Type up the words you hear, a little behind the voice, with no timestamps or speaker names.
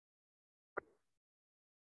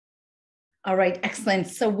All right, excellent.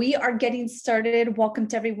 So we are getting started. Welcome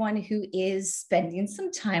to everyone who is spending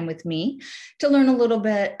some time with me to learn a little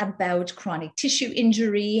bit about chronic tissue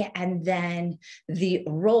injury and then the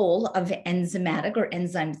role of enzymatic or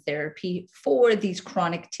enzyme therapy for these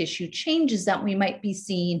chronic tissue changes that we might be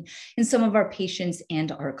seeing in some of our patients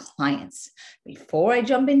and our clients. Before I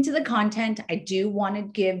jump into the content, I do want to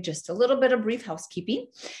give just a little bit of brief housekeeping.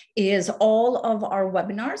 Is all of our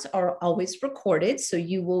webinars are always recorded, so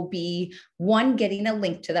you will be one, getting a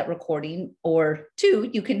link to that recording, or two,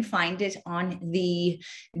 you can find it on the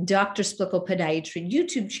Dr. Splichal Podiatry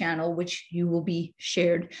YouTube channel, which you will be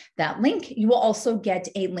shared that link. You will also get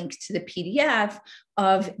a link to the PDF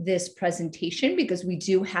of this presentation because we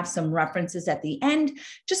do have some references at the end,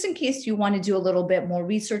 just in case you want to do a little bit more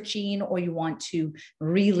researching or you want to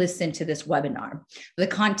re-listen to this webinar. The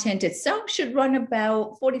content itself should run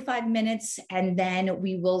about 45 minutes, and then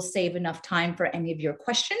we will save enough time for any of your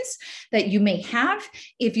questions that you may have.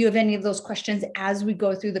 If you have any of those questions as we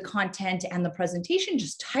go through the content and the presentation,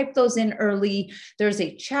 just type those in early. There's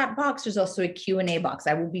a chat box. There's also a Q&A box.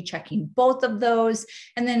 I will be checking both of those.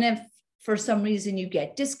 And then if for some reason you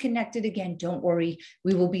get disconnected again, don't worry,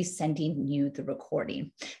 we will be sending you the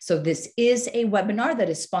recording. So this is a webinar that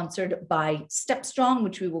is sponsored by StepStrong,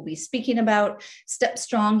 which we will be speaking about.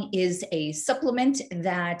 StepStrong is a supplement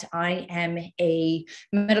that I am a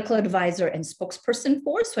medical advisor and spokesperson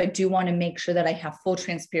for. So I do want to make sure that I have full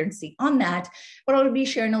transparency on that, but I'll be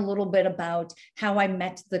sharing a little bit about how I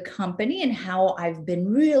met the company and how I've been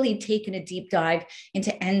really taking a deep dive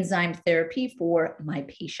into enzyme therapy for my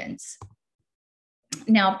patients.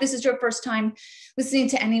 Now, if this is your first time listening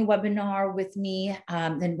to any webinar with me,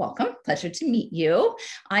 then welcome. Pleasure to meet you.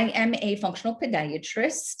 I am a functional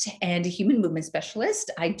podiatrist and a human movement specialist.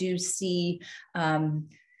 I do see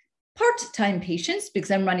part-time patients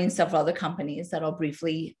because I'm running several other companies that I'll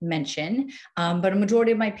briefly mention. But a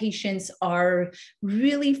majority of my patients are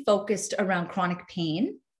really focused around chronic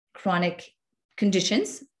pain, chronic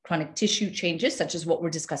conditions, chronic tissue changes, such as what we're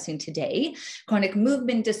discussing today, chronic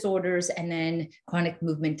movement disorders, and then chronic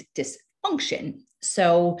movement dysfunction.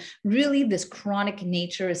 So really this chronic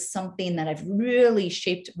nature is something that I've really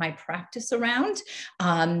shaped my practice around.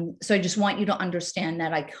 So I just want you to understand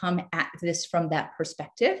that I come at this from that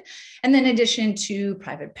perspective. And then in addition to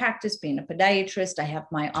private practice, being a podiatrist, I have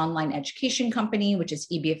my online education company, which is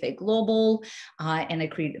EBFA Global. And I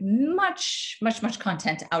create much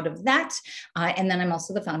content out of that. And then I'm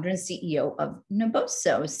also the founder and CEO of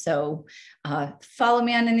Naboso. So follow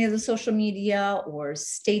me on any of the social media or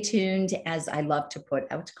stay tuned as I love to put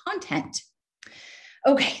out content.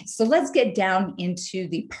 Okay, so let's get down into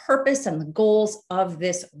the purpose and the goals of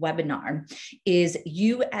this webinar. Is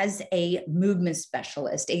you as a movement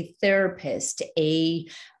specialist, a therapist, a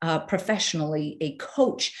professionally, a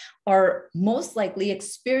coach, are most likely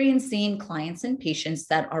experiencing clients and patients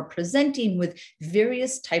that are presenting with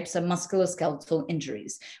various types of musculoskeletal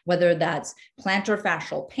injuries, whether that's plantar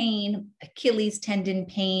fascial pain, Achilles tendon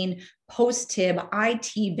pain, post-tib,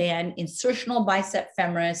 IT band, insertional bicep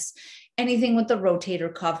femoris, anything with the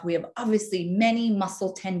rotator cuff. We have obviously many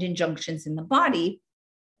muscle tendon junctions in the body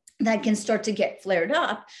that can start to get flared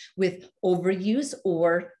up with overuse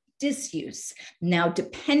or disuse. Now,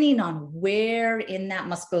 depending on where in that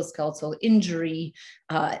musculoskeletal injury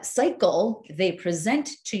cycle they present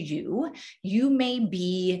to you, you may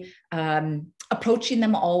be approaching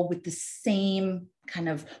them all with the same kind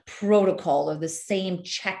of protocol or the same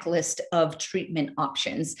checklist of treatment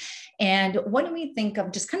options. And what do we think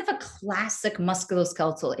of just kind of a classic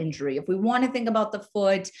musculoskeletal injury? If we want to think about the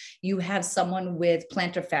foot, you have someone with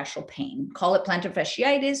plantar fascial pain. Call it plantar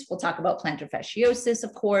fasciitis. We'll talk about plantar fasciosis,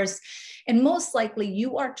 of course. And most likely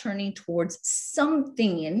you are turning towards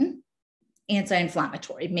something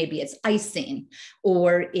anti-inflammatory. Maybe it's icing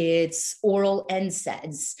or it's oral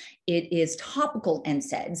NSAIDs. It is topical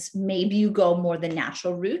NSAIDs. Maybe you go more the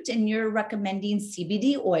natural route and you're recommending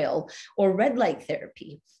CBD oil or red light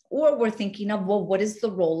therapy. Or we're thinking of, well, what is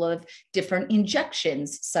the role of different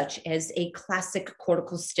injections, such as a classic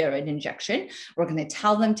corticosteroid injection? We're going to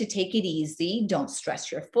tell them to take it easy. Don't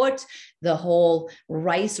stress your foot. The whole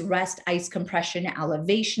rice, rest, ice compression,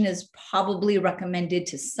 elevation is probably recommended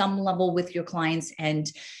to some level with your clients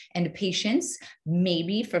and patients.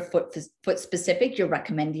 Maybe for foot specific, you're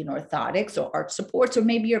recommending orthotics or arch supports, or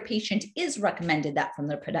maybe your patient is recommended that from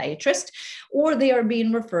their podiatrist, or they are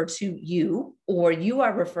being referred to you, or you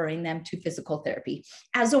are referring them to physical therapy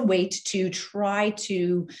as a way to try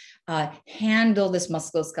to handle this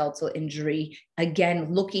musculoskeletal injury.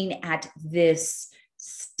 Again, looking at this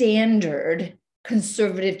standard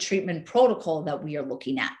conservative treatment protocol that we are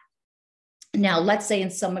looking at. Now, let's say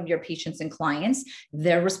in some of your patients and clients,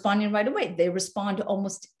 they're responding right away. They respond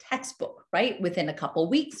almost textbook, right? Within a couple of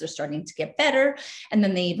weeks, they're starting to get better. And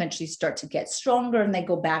then they eventually start to get stronger and they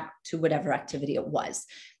go back to whatever activity it was.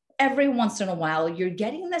 Every once in a while, you're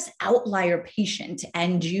getting this outlier patient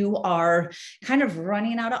and you are kind of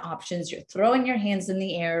running out of options. You're throwing your hands in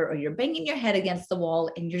the air or you're banging your head against the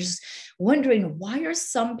wall and you're just wondering, why are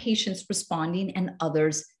some patients responding and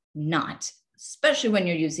others not? Especially when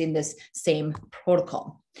you're using this same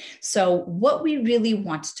protocol. So what we really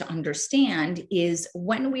want to understand is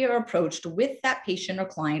when we are approached with that patient or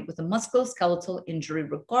client with a musculoskeletal injury,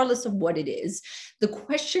 regardless of what it is, the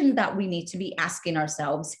question that we need to be asking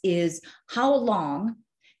ourselves is, how long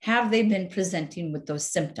have they been presenting with those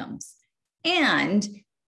symptoms? And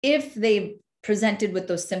if they've presented with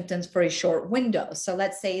those symptoms for a short window. So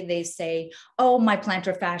let's say they say, oh, my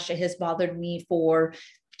plantar fascia has bothered me for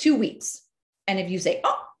 2 weeks. And if you say,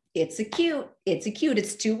 oh, it's acute,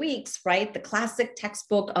 it's 2 weeks, right? The classic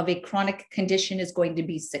textbook of a chronic condition is going to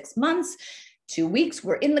be 6 months, 2 weeks,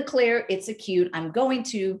 we're in the clear, it's acute. I'm going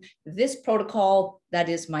to this protocol. That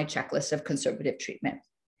is my checklist of conservative treatment.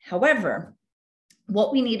 However,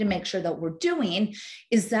 what we need to make sure that we're doing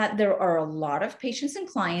is that there are a lot of patients and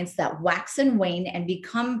clients that wax and wane and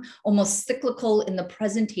become almost cyclical in the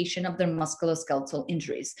presentation of their musculoskeletal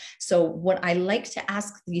injuries. So what I like to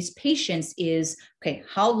ask these patients is, okay,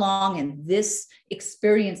 how long in this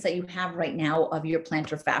experience that you have right now of your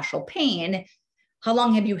plantar fascial pain, how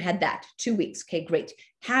long have you had that? 2 weeks. Okay, great.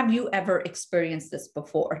 Have you ever experienced this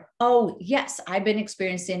before? Oh, yes, I've been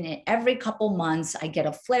experiencing it every couple months. I get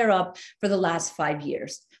a flare up for the last 5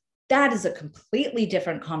 years. That is a completely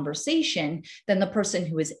different conversation than the person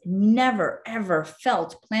who has never, ever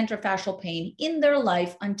felt plantar fascial pain in their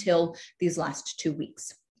life until these last 2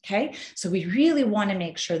 weeks. Okay, so we really want to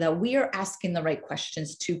make sure that we are asking the right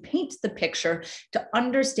questions to paint the picture, to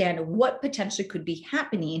understand what potentially could be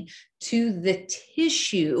happening to the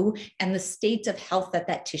tissue and the state of health that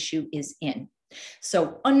that tissue is in.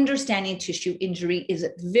 So understanding tissue injury is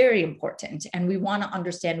very important, and we want to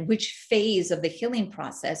understand which phase of the healing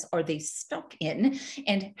process are they stuck in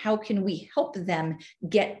and how can we help them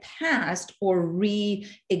get past or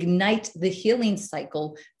reignite the healing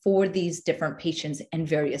cycle for these different patients and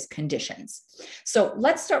various conditions. So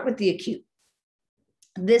let's start with the acute.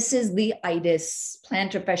 This is the itis,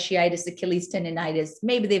 plantar fasciitis, Achilles tendonitis.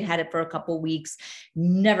 Maybe they've had it for a couple of weeks,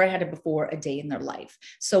 never had it before a day in their life.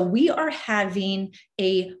 So we are having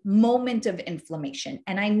a moment of inflammation.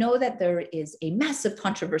 And I know that there is a massive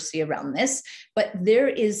controversy around this, but there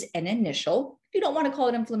is an initial, you don't want to call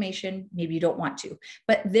it inflammation, maybe you don't want to,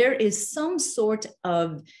 but there is some sort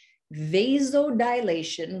of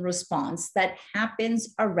vasodilation response that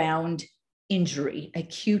happens around injury,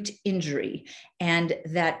 acute injury. And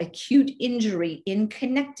that acute injury in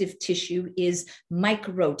connective tissue is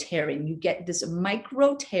micro tearing. You get this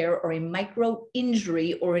micro tear or a micro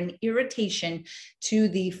injury or an irritation to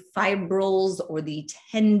the fibrils or the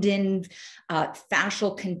tendon,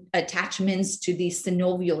 fascial attachments to the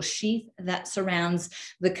synovial sheath that surrounds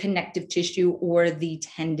the connective tissue or the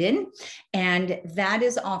tendon. And that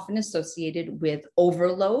is often associated with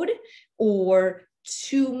overload or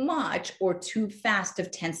too much or too fast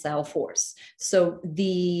of tensile force. So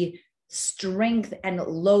the strength and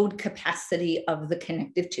load capacity of the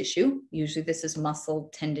connective tissue, usually this is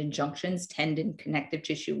muscle tendon junctions, tendon connective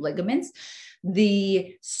tissue ligaments,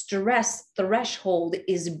 the stress threshold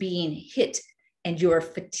is being hit and you're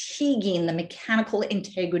fatiguing the mechanical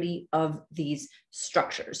integrity of these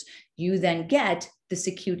structures. You then get this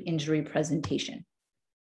acute injury presentation.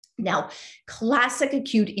 Now, classic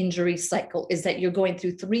acute injury cycle is that you're going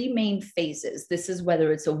through 3 main phases. This is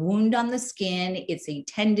whether it's a wound on the skin, it's a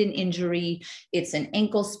tendon injury, it's an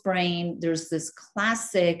ankle sprain. There's this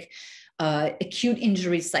classic acute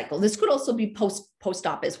injury cycle. This could also be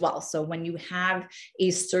post-op as well. So when you have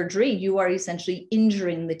a surgery, you are essentially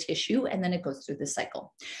injuring the tissue and then it goes through the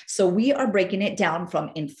cycle. So we are breaking it down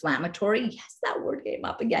from inflammatory, yes, that word came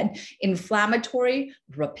up again, inflammatory,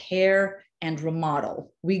 repair, and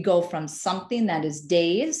remodel. We go from something that is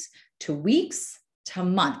days to weeks to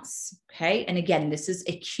months, okay? And again, this is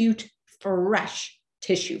acute, fresh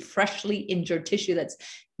tissue, freshly injured tissue that's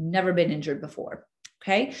never been injured before.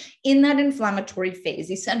 Okay, in that inflammatory phase,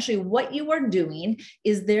 essentially what you are doing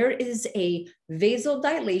is there is a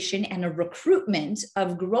vasodilation and a recruitment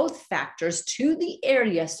of growth factors to the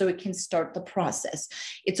area so it can start the process.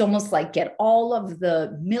 It's almost like get all of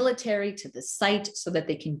the military to the site so that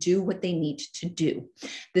they can do what they need to do.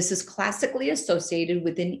 This is classically associated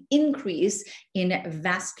with an increase in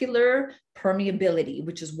vascular permeability,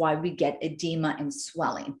 which is why we get edema and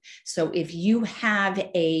swelling. So if you have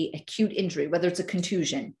an acute injury, whether it's a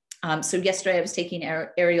contusion, so yesterday I was taking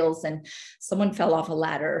aerials and someone fell off a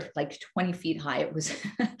ladder like 20 feet high. It was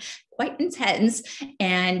quite intense.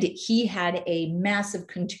 And he had a massive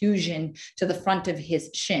contusion to the front of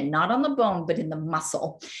his shin, not on the bone, but in the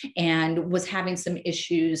muscle, and was having some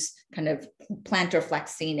issues kind of plantar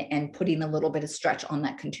flexing and putting a little bit of stretch on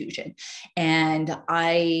that contusion. And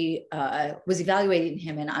I was evaluating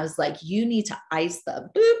him and I was like, you need to ice the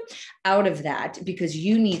boop out of that because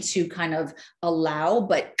you need to kind of allow,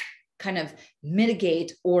 but kind of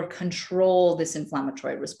mitigate or control this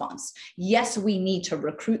inflammatory response. Yes, we need to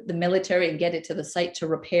recruit the military and get it to the site to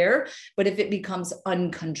repair, but if it becomes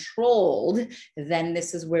uncontrolled, then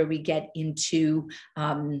this is where we get into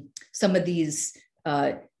some of these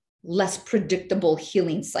less predictable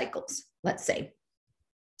healing cycles, let's say.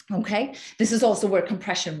 Okay, this is also where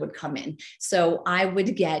compression would come in. So I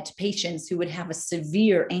would get patients who would have a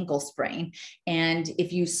severe ankle sprain. And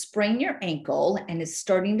if you sprain your ankle and it's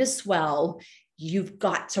starting to swell, you've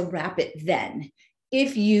got to wrap it then.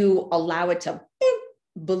 If you allow it to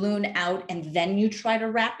balloon out and then you try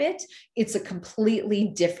to wrap it, it's a completely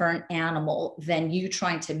different animal than you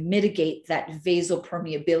trying to mitigate that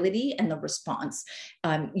vasopermeability and the response.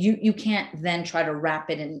 You can't then try to wrap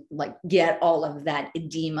it and like get all of that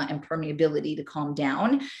edema and permeability to calm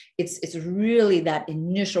down. It's really that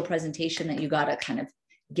initial presentation that you got to kind of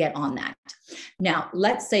get on that. Now,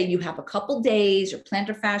 let's say you have a couple days, your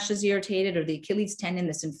plantar fascia is irritated or the Achilles tendon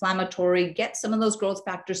is inflammatory, get some of those growth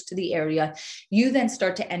factors to the area. You then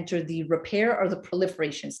start to enter the repair or the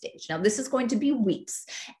proliferation stage. Now, this is going to be weeks.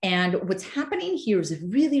 And what's happening here is a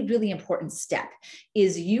really, really important step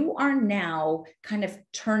is you are now kind of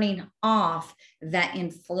turning off that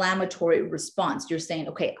inflammatory response. You're saying,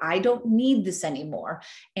 okay, I don't need this anymore.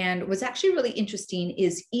 And what's actually really interesting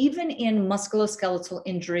is even in musculoskeletal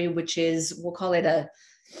injury, which is, we'll call it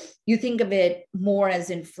you think of it more as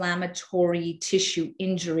inflammatory tissue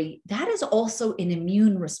injury, that is also an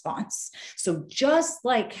immune response. So just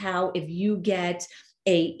like how if you get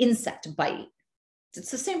an insect bite,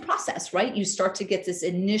 it's the same process, right? You start to get this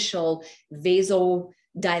initial vasodilation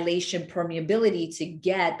permeability to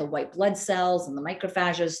get the white blood cells and the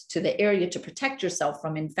microphages to the area to protect yourself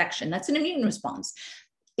from infection. That's an immune response.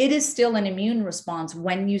 It is still an immune response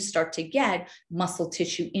when you start to get muscle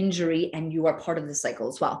tissue injury and you are part of the cycle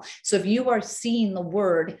as well. So if you are seeing the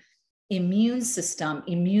word immune system,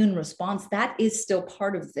 immune response, that is still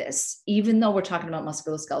part of this, even though we're talking about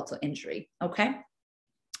musculoskeletal injury, okay?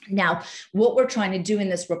 Now, what we're trying to do in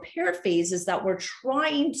this repair phase is that we're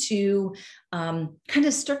trying to kind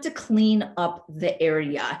of start to clean up the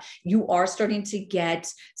area. You are starting to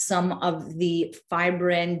get some of the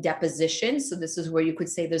fibrin deposition. So this is where you could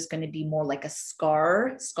say there's going to be more like a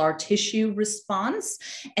scar tissue response.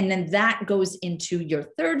 And then that goes into your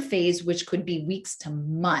third phase, which could be weeks to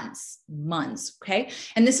months, okay?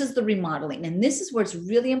 And this is the remodeling. And this is where it's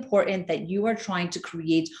really important that you are trying to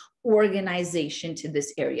create organization to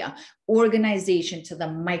this area, organization to the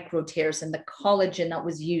micro tears and the collagen that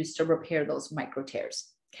was used to repair those micro tears.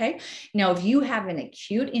 Okay. Now, if you have an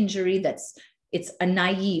acute injury it's a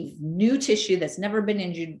naive new tissue that's never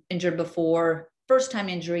been injured before, first time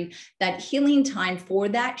injury, that healing time for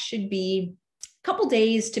that should be a couple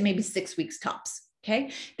days to maybe 6 weeks tops.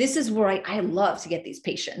 Okay. This is where I love to get these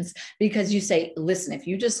patients because you say, listen, if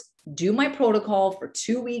you just do my protocol for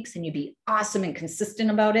 2 weeks and you be awesome and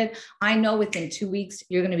consistent about it, I know within 2 weeks,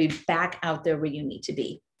 you're going to be back out there where you need to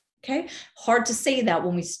be. Okay. Hard to say that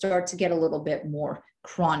when we start to get a little bit more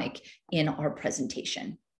chronic in our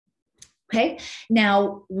presentation. Okay.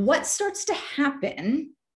 Now, what starts to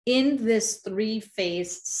happen in this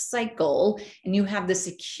 3-phase cycle, and you have this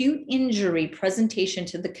acute injury presentation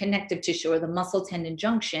to the connective tissue or the muscle tendon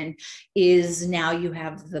junction, is now you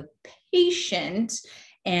have the patient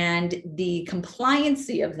and the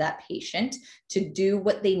compliancy of that patient to do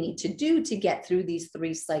what they need to do to get through these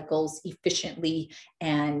 3 cycles efficiently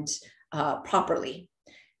and properly.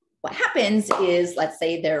 What happens is, let's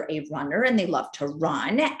say they're a runner and they love to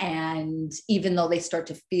run. And even though they start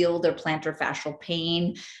to feel their plantar fascial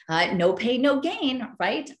pain, no pain, no gain,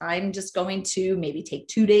 right? I'm just going to maybe take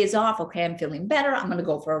 2 days off. Okay, I'm feeling better. I'm going to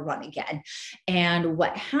go for a run again. And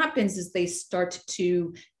what happens is they start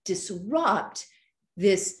to disrupt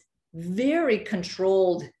this very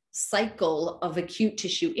controlled cycle of acute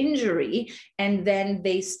tissue injury. And then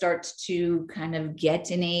they start to kind of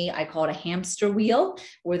get in I call it a hamster wheel,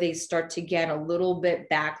 where they start to get a little bit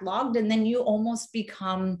backlogged, and then you almost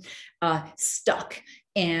become stuck.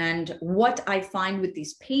 And what I find with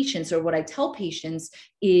these patients, or what I tell patients,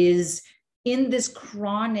 is in this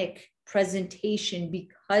chronic presentation,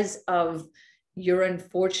 because of your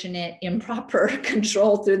unfortunate improper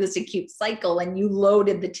control through this acute cycle, and you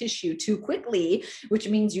loaded the tissue too quickly, which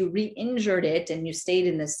means you re-injured it and you stayed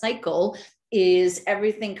in this cycle, is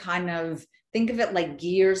everything kind of, think of it like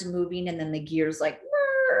gears moving, and then the gears like,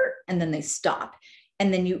 and then they stop.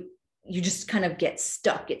 And then you just kind of get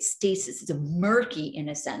stuck. It's stasis. It's murky in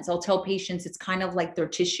a sense. I'll tell patients it's kind of like their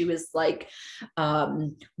tissue is like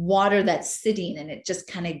water that's sitting, and it just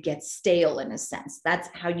kind of gets stale in a sense. That's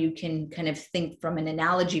how you can kind of think from an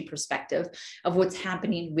analogy perspective of what's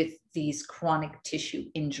happening with these chronic tissue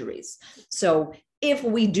injuries. So if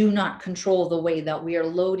we do not control the way that we are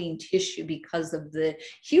loading tissue because of the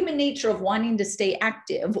human nature of wanting to stay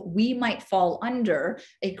active, we might fall under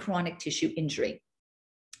a chronic tissue injury.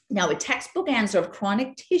 Now, a textbook answer of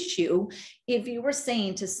chronic tissue, if you were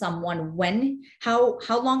saying to someone, how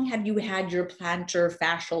long have you had your plantar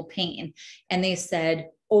fascial pain? And they said,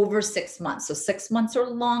 over 6 months. So 6 months or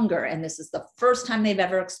longer. And this is the first time they've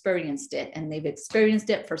ever experienced it. And they've experienced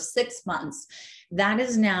it for 6 months. That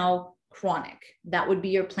is now chronic. That would be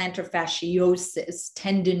your plantar fasciosis,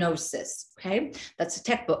 tendinosis. Okay. That's a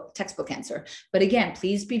textbook answer. But again,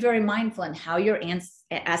 please be very mindful in how you're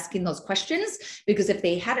asking those questions, because if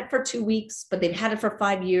they had it for 2 weeks, but they've had it for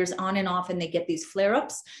 5 years on and off, and they get these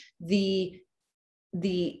flare-ups, the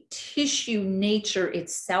tissue nature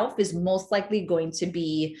itself is most likely going to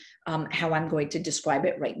be how I'm going to describe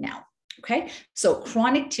it right now. Okay. So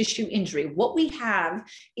chronic tissue injury, what we have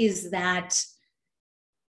is that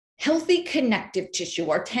healthy connective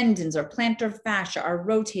tissue, our tendons, our plantar fascia, our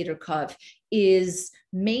rotator cuff, is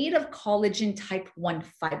made of collagen type 1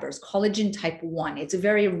 fibers, collagen type 1. It's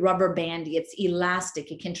very rubber bandy, it's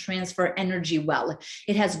elastic, it can transfer energy well.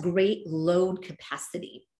 It has great load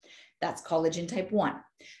capacity. That's collagen type 1.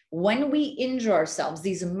 When we injure ourselves,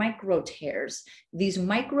 these micro tears, these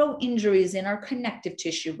micro injuries in our connective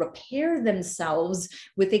tissue repair themselves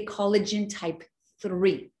with a collagen type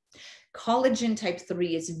 3. Collagen type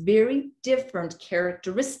 3 is very different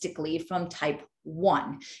characteristically from type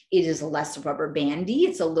 1. It is less rubber bandy.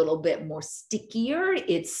 It's a little bit more stickier.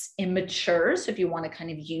 It's immature. So if you want to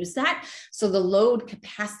kind of use that. So the load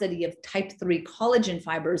capacity of type 3 collagen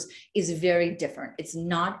fibers is very different. It's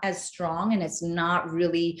not as strong, and it's not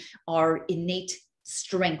really our innate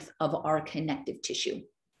strength of our connective tissue.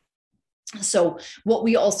 So what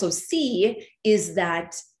we also see is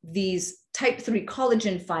that these type 3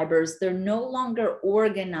 collagen fibers, they're no longer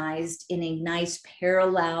organized in a nice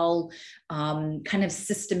parallel kind of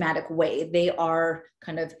systematic way. They are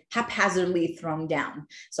kind of haphazardly thrown down.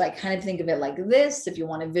 So I kind of think of it like this. If you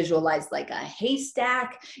want to visualize like a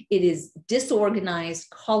haystack, it is disorganized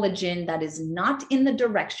collagen that is not in the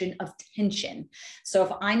direction of tension. So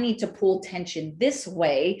if I need to pull tension this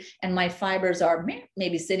way and my fibers are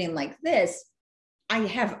maybe sitting like this, I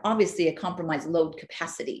have obviously a compromised load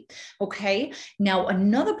capacity. Okay. Now,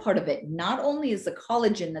 another part of it, not only is the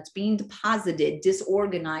collagen that's being deposited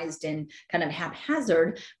disorganized and kind of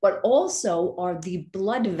haphazard, but also are the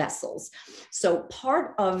blood vessels. So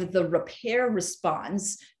part of the repair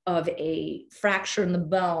response of a fracture in the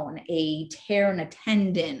bone, a tear in a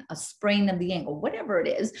tendon, a sprain of the ankle, whatever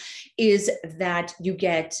it is that you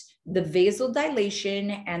get the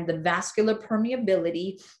vasodilation and the vascular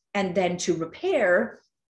permeability. And then to repair,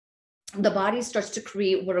 the body starts to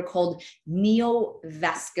create what are called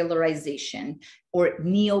neo-vascularization or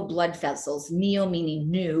neo blood vessels, neo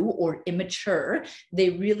meaning new or immature. They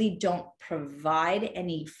really don't provide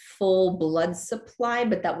any full blood supply,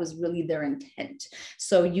 but that was really their intent.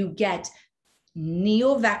 So you get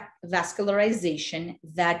neo-vascularization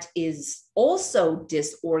that is also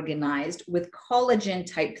disorganized with collagen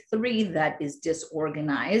type 3 that is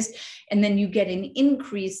disorganized. And then you get an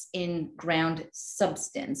increase in ground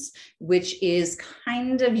substance, which is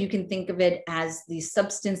kind of, you can think of it as the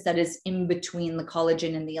substance that is in between the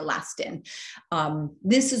collagen and the elastin.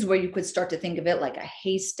 This is where you could start to think of it like a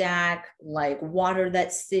haystack, like water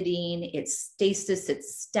that's sitting, it's stasis,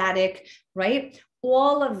 it's static, right?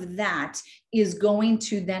 All of that is going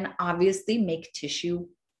to then obviously make tissue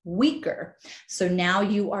weaker. So now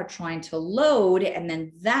you are trying to load, and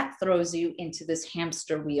then that throws you into this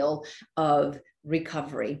hamster wheel of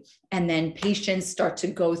recovery. And then patients start to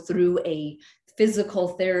go through a physical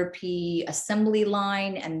therapy assembly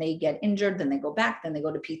line and they get injured, then they go back, then they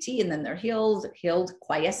go to PT, and then they're healed,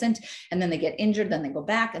 quiescent, and then they get injured, then they go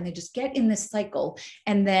back, and they just get in this cycle.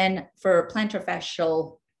 And then for plantar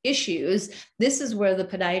fascial issues, this is where the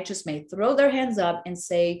podiatrist may throw their hands up and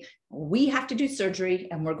say, we have to do surgery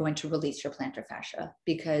and we're going to release your plantar fascia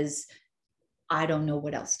because I don't know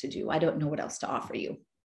what else to do. I don't know what else to offer you.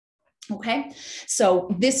 Okay,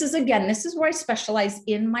 so this is where I specialize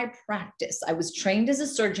in my practice. I was trained as a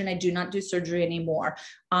surgeon. I do not do surgery anymore.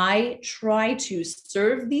 I try to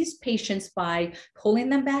serve these patients by pulling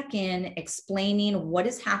them back in, explaining what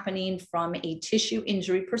is happening from a tissue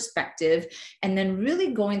injury perspective, and then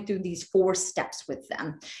really going through these 4 steps with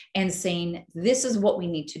them and saying, this is what we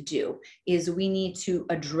need to do, is we need to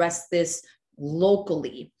address this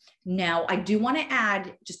locally. Now, I do want to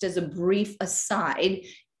add, just as a brief aside,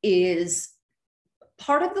 is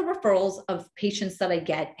part of the referrals of patients that I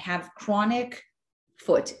get have chronic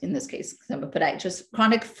foot, in this case, because I'm a podiatrist,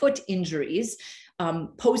 chronic foot injuries,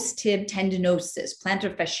 post-tib tendinosis,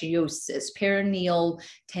 plantar fasciosis, peroneal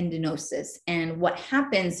tendinosis. And what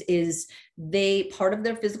happens is part of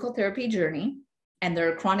their physical therapy journey and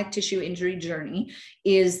their chronic tissue injury journey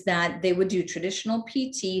is that they would do traditional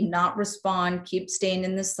PT, not respond, keep staying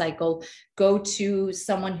in this cycle, go to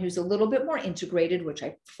someone who's a little bit more integrated, which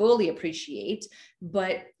I fully appreciate,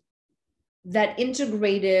 but that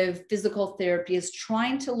integrative physical therapy is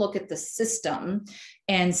trying to look at the system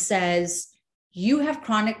and says, you have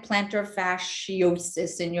chronic plantar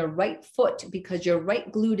fasciosis in your right foot because your right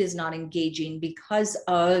glute is not engaging because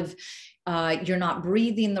of you're not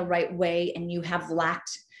breathing the right way and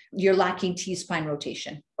you're lacking T-spine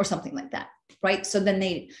rotation or something like that, right? So then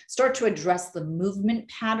they start to address the movement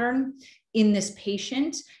pattern in this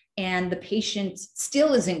patient, and the patient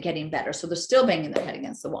still isn't getting better. So they're still banging their head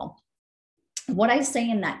against the wall. What I say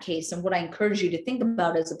in that case, and what I encourage you to think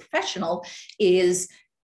about as a professional, is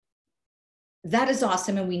that is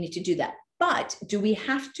awesome and we need to do that. But do we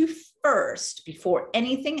have to first, before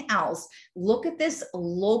anything else, look at this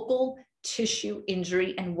local tissue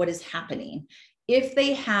injury and what is happening? If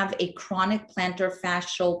they have a chronic plantar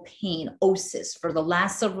fascial pain, OSIS, for the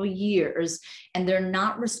last several years, and they're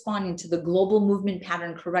not responding to the global movement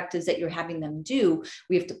pattern correctives that you're having them do,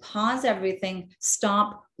 we have to pause everything,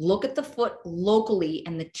 stop, look at the foot locally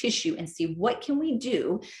and the tissue and see what can we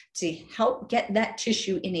do to help get that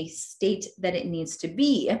tissue in a state that it needs to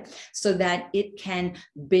be so that it can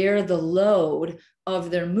bear the load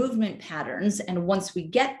of their movement patterns. And once we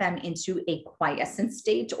get them into a quiescent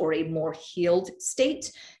state or a more healed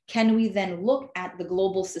state, can we then look at the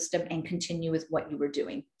global system and continue with what you were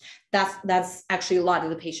doing? That's actually a lot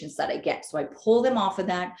of the patients that I get. So I pull them off of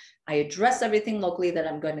that. I address everything locally that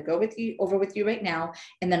I'm going to go over with you right now.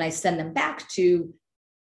 And then I send them back to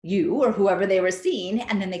you or whoever they were seeing,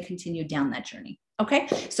 and then they continue down that journey. Okay,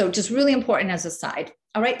 so just really important as a side.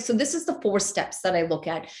 All right, so this is the 4 steps that I look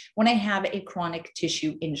at when I have a chronic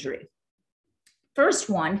tissue injury. First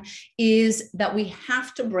one is that we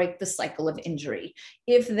have to break the cycle of injury.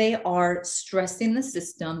 If they are stressing the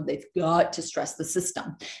system, they've got to stress the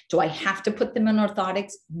system. Do I have to put them in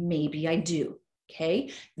orthotics? Maybe I do.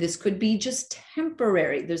 Okay, this could be just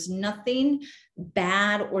temporary. There's nothing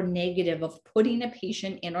bad or negative of putting a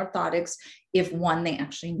patient in orthotics if 1, they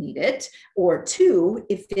actually need it, or 2,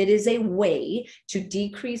 if it is a way to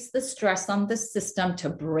decrease the stress on the system to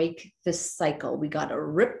break this cycle. We got to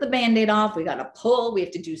rip the Band-Aid off. We got to pull. We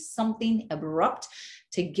have to do something abrupt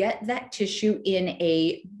to get that tissue in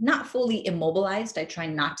a not fully immobilized. I try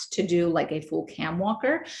not to do like a full cam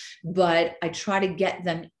walker, but I try to get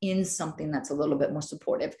them in something that's a little bit more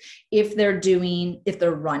supportive. If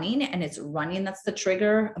they're running and it's running, that's the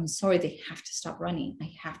trigger. I'm sorry, they have to stop running.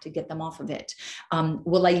 I have to get them off of it.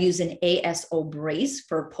 Will I use an ASO brace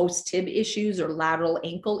for post-tib issues or lateral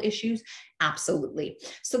ankle issues? Absolutely.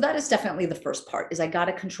 So that is definitely the first part, is I got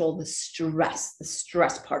to control the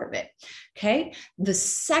stress part of it. Okay. The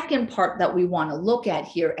second part that we want to look at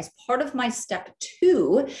here as part of my step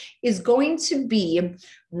 2 is going to be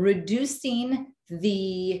reducing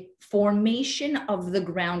the formation of the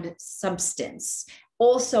ground substance.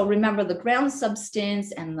 Also, remember the ground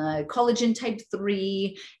substance and the collagen type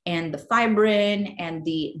 3 and the fibrin and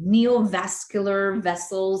the neovascular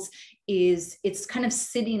vessels it's kind of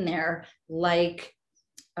sitting there like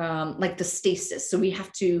the stasis. So we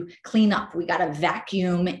have to clean up. We got to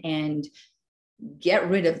vacuum and get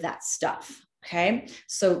rid of that stuff. Okay.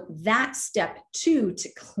 So that's step 2, to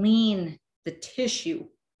clean the tissue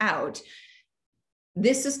out.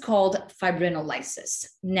 This is called fibrinolysis.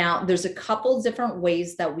 Now, there's a couple different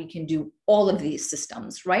ways that we can do all of these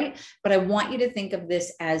systems, right? But I want you to think of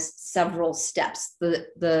this as several steps.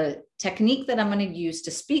 The technique that I'm going to use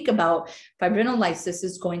to speak about fibrinolysis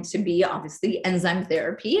is going to be obviously enzyme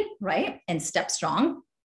therapy, right? And StepStrong.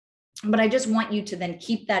 But I just want you to then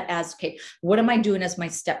keep that as, okay, what am I doing as my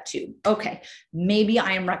step 2? Okay, maybe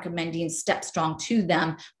I am recommending StepStrong to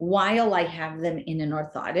them while I have them in an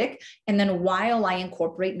orthotic. And then while I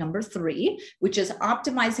incorporate number 3, which is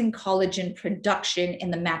optimizing collagen production in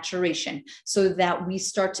the maturation so that we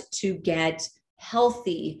start to get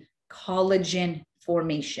healthy collagen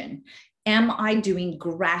formation. Am I doing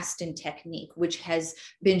Graston technique, which has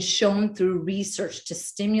been shown through research to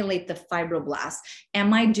stimulate the fibroblasts?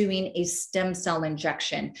 Am I doing a stem cell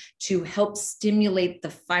injection to help stimulate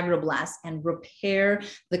the fibroblasts and repair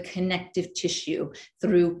the connective tissue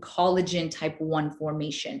through collagen type 1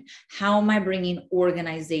 formation? How am I bringing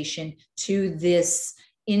organization to this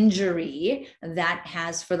injury that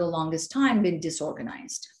has for the longest time been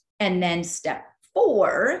disorganized? And then step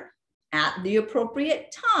 4, at the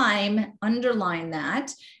appropriate time, underline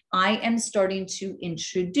that, I am starting to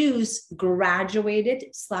introduce graduated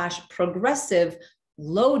 / progressive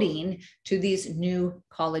loading to these new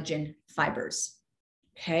collagen fibers.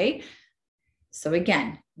 Okay. So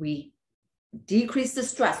again, we decrease the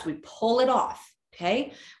stress, we pull it off.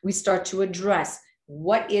 Okay. We start to address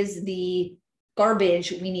what is the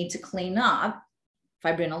garbage we need to clean up.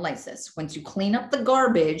 Fibrinolysis. Once you clean up the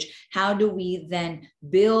garbage, how do we then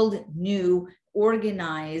build new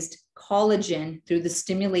organized collagen through the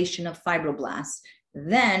stimulation of fibroblasts?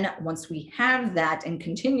 Then once we have that and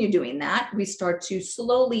continue doing that, we start to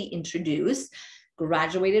slowly introduce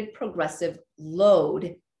graduated progressive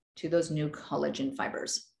load to those new collagen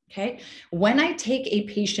fibers. Okay. When I take a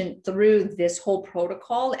patient through this whole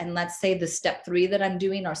protocol, and let's say the step 3 that I'm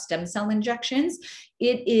doing are stem cell injections,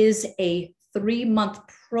 it is a 3-month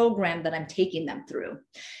program that I'm taking them through.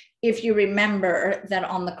 If you remember that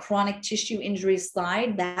on the chronic tissue injury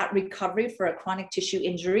slide, that recovery for a chronic tissue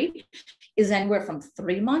injury is anywhere from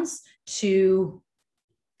 3 months to,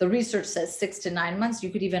 the research says 6 to 9 months. You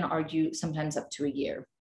could even argue sometimes up to a year,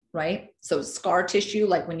 right? So scar tissue,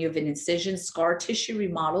 like when you have an incision, scar tissue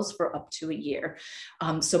remodels for up to a year.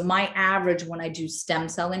 So my average when I do stem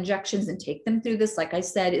cell injections and take them through this, like I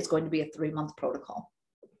said, is going to be a 3-month protocol.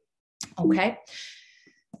 Okay.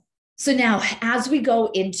 So now as we go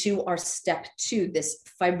into our step 2, this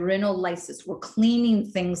fibrinolysis, we're cleaning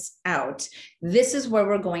things out. This is where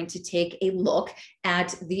we're going to take a look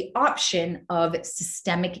at the option of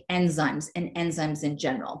systemic enzymes and enzymes in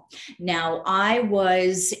general. Now, I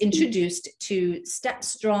was introduced to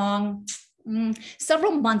StepStrong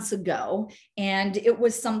several months ago, and it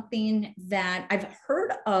was something that I've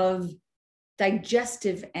heard of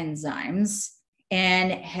digestive enzymes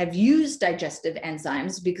and have used digestive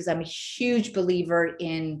enzymes because I'm a huge believer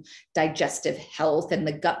in digestive health and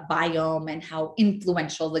the gut biome and how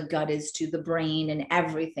influential the gut is to the brain and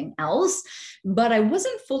everything else. But I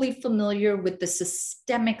wasn't fully familiar with the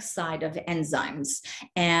systemic side of enzymes.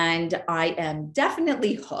 And I am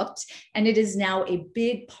definitely hooked, and it is now a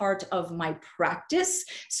big part of my practice.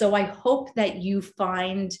 So I hope that you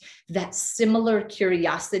find that similar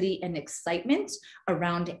curiosity and excitement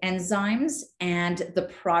around enzymes and the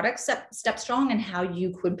products at StepStrong and how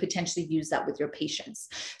you could potentially use that with your patients.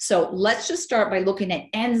 So let's just start by looking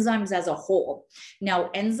at enzymes as a whole. Now,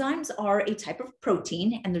 enzymes are a type of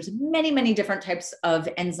protein, and there's many, many different types of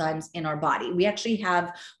enzymes in our body. We actually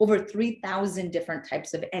have over 3,000 different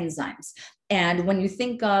types of enzymes. And when you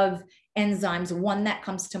think of enzymes, one that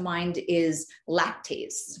comes to mind is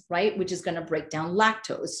lactase, right? Which is going to break down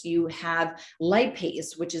lactose. You have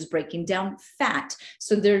lipase, which is breaking down fat.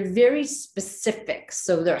 So they're very specific.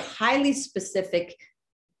 So they're highly specific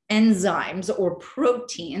enzymes or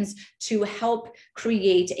proteins to help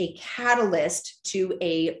create a catalyst to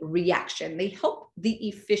a reaction. They help the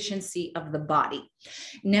efficiency of the body.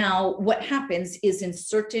 Now, what happens is in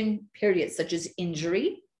certain periods, such as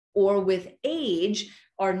injury or with age,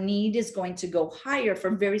 our need is going to go higher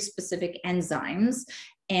for very specific enzymes.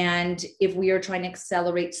 And if we are trying to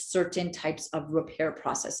accelerate certain types of repair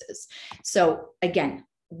processes. So again,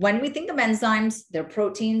 when we think of enzymes, they're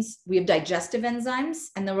proteins, we have digestive enzymes,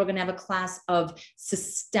 and then we're going to have a class of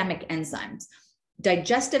systemic enzymes.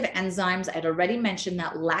 Digestive enzymes, I'd already mentioned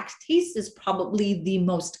that lactase is probably the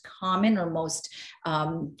most common or most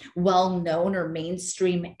well-known or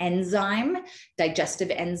mainstream enzyme,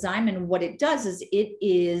 digestive enzyme. And what it does is it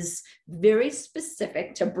is very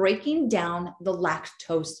specific to breaking down the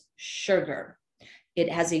lactose sugar. It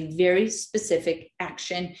has a very specific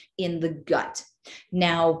action in the gut.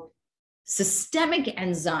 Now, systemic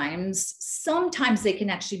enzymes, sometimes they can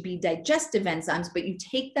actually be digestive enzymes, but you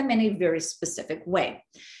take them in a very specific way.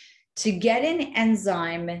 To get an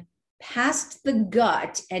enzyme past the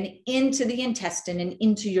gut and into the intestine and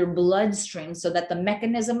into your bloodstream so that the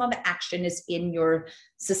mechanism of action is in your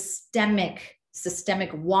systemic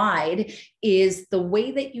wide, is the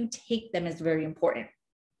way that you take them is very important.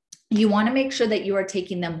 You want to make sure that you are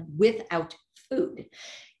taking them without food.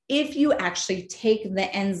 If you actually take the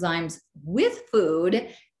enzymes with food,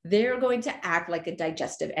 they're going to act like a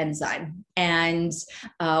digestive enzyme. And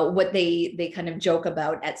what they kind of joke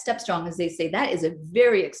about at StepStrong is they say that is a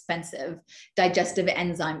very expensive digestive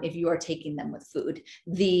enzyme if you are taking them with food.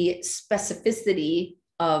 The specificity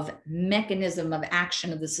of mechanism of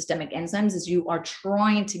action of the systemic enzymes is you are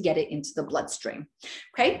trying to get it into the bloodstream.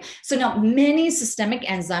 Okay, so now many systemic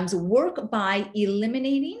enzymes work by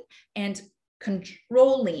eliminating and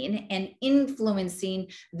controlling and influencing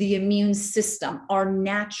the immune system, our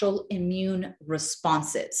natural immune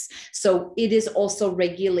responses. So it is also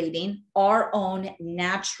regulating our own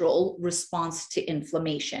natural response to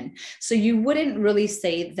inflammation. So you wouldn't really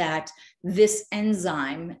say that this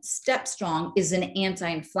enzyme, StepStrong, is an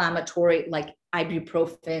anti-inflammatory like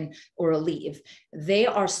ibuprofen or Aleve. They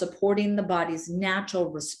are supporting the body's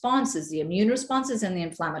natural responses, the immune responses and the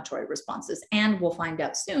inflammatory responses. And we'll find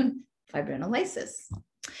out soon, fibrinolysis.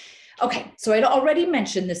 Okay, so I'd already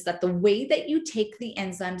mentioned this, that the way that you take the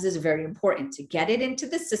enzymes is very important. To get it into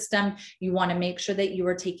the system, you want to make sure that you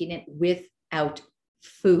are taking it without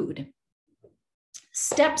food.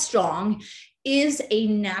 StepStrong is a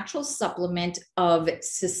natural supplement of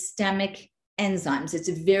systemic enzymes. It's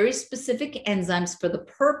very specific enzymes for the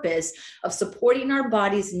purpose of supporting our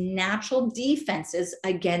body's natural defenses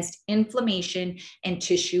against inflammation and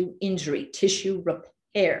tissue injury, tissue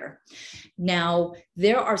repair. Now,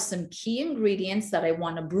 there are some key ingredients that I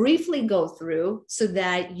want to briefly go through so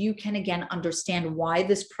that you can again understand why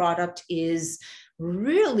this product is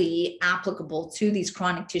really applicable to these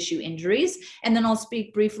chronic tissue injuries. And then I'll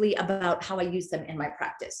speak briefly about how I use them in my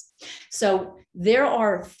practice. So there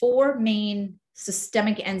are 4 main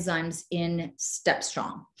systemic enzymes in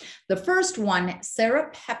StepStrong. The first one,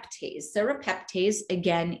 serrapeptase. Serrapeptase,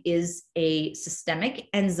 again, is a systemic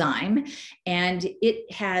enzyme, and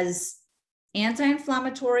it has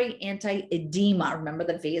anti-inflammatory, anti-edema, remember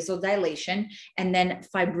the vasodilation, and then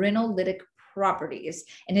fibrinolytic properties.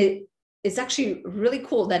 And it's actually really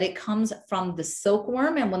cool that it comes from the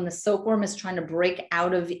silkworm. And when the silkworm is trying to break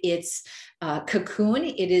out of its cocoon,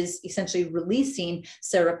 it is essentially releasing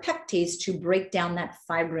serrapeptase to break down that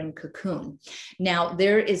fibrin cocoon. Now,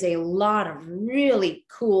 there is a lot of really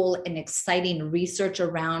cool and exciting research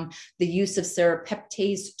around the use of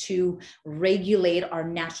serrapeptase to regulate our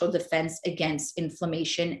natural defense against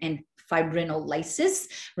inflammation and fibrinolysis.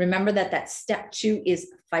 Remember that step 2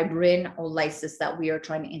 is fibrinolysis, that we are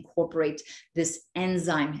trying to incorporate this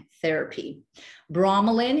enzyme therapy.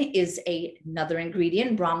 Bromelain is another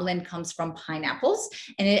ingredient. Bromelain comes from pineapples,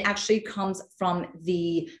 and it actually comes from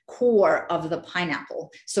the core of the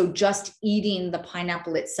pineapple. So just eating the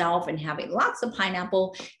pineapple itself and having lots of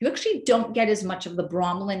pineapple, you actually don't get as much of the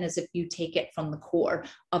bromelain as if you take it from the core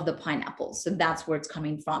of the pineapple. So that's where it's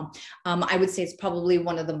coming from. I would say it's probably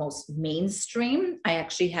one of the most mainstream. I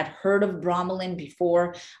actually had heard of bromelain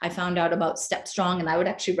before I found out about StepStrong, and I would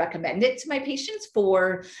actually recommend it to my patients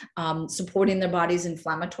for supporting their body's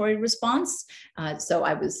inflammatory response. So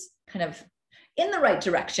I was kind of in the right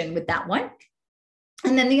direction with that one.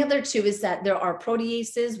 And then the other 2 is that there are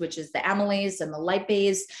proteases, which is the amylase and the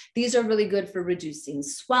lipase. These are really good for reducing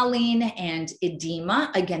swelling and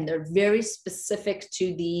edema. Again, they're very specific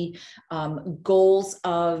to the goals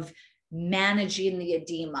of managing the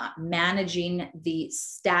edema, managing the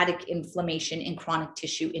static inflammation in chronic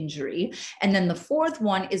tissue injury. And then the 4th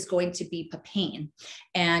one is going to be papain.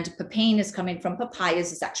 And papain is coming from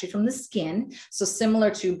papayas. It's actually from the skin. So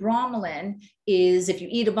similar to bromelain is if you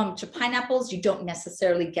eat a bunch of pineapples, you don't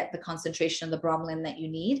necessarily get the concentration of the bromelain that you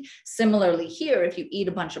need. Similarly here, if you eat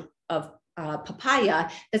a bunch of papaya,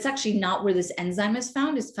 that's actually not where this enzyme is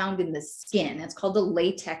found. It's found in the skin. It's called the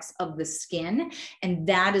latex of the skin. And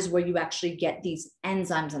that is where you actually get these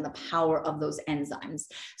enzymes and the power of those enzymes.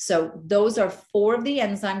 So those are 4 of the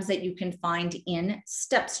enzymes that you can find in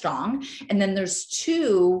StepStrong. And then there's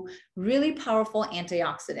 2 really powerful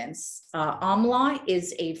antioxidants. Amla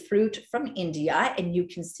is a fruit from India, and you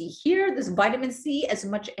can see here there's vitamin C as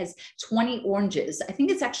much as 20 oranges. I think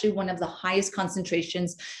it's actually one of the highest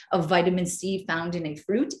concentrations of vitamin C found in a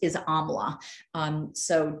fruit is amla.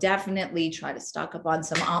 So definitely try to stock up on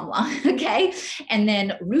some amla, okay? And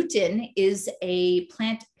then rutin is a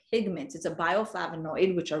plant pigments. It's a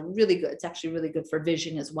bioflavonoid, which are really good. It's actually really good for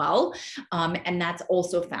vision as well. And that's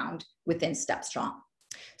also found within StepStrong.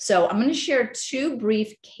 So I'm going to share two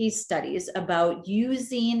brief case studies about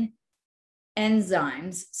using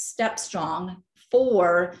enzymes, StepStrong,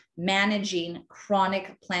 for managing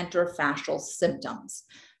chronic plantar fascial symptoms.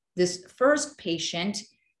 This first patient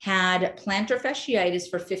had plantar fasciitis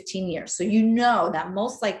for 15 years. So you know that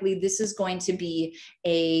most likely this is going to be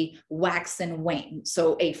a wax and wane.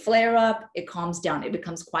 So a flare up, it calms down, it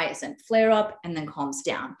becomes quiescent, flare up, and then calms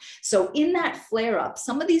down. So in that flare up,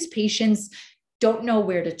 some of these patients don't know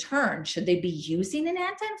where to turn. Should they be using an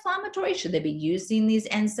anti-inflammatory? Should they be using these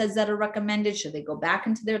NSAIDs that are recommended? Should they go back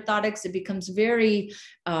into their orthotics? It becomes very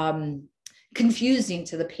confusing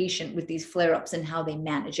to the patient with these flare-ups and how they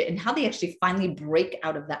manage it and how they actually finally break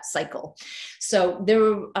out of that cycle. So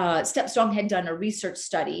StepStrong had done a research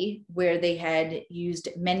study where they had used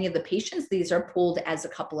many of the patients. These are pulled as a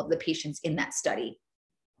couple of the patients in that study.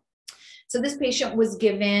 So this patient was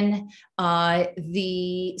given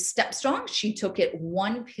the StepStrong. She took it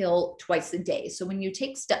 1 pill twice a day. So when you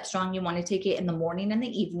take StepStrong, you want to take it in the morning and the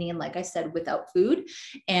evening, like I said, without food.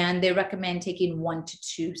 And they recommend taking 1 to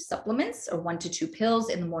 2 supplements or 1 to 2 pills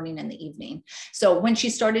in the morning and the evening. So when she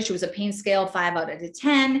started, she was a pain scale 5 out of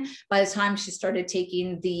 10. By the time she started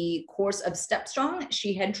taking the course of StepStrong,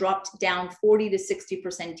 she had dropped down 40 to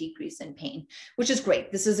 60% decrease in pain, which is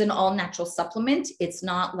great. This is an all natural supplement. It's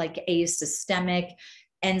not like a systemic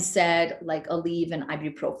NSAID like Aleve and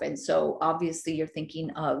ibuprofen. So obviously you're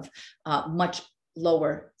thinking of much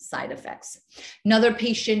lower side effects. Another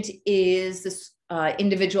patient is this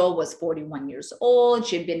individual was 41 years old.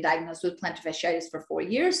 She had been diagnosed with plantar fasciitis for 4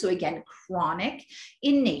 years. So again, chronic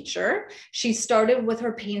in nature. She started with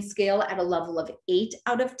her pain scale at a level of 8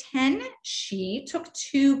 out of 10. She took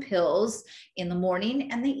 2 pills in the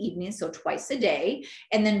morning and the evening, so twice a day.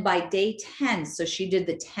 And then by day 10, so she did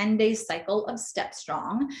the 10-day cycle of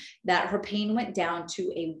StepStrong, that her pain went down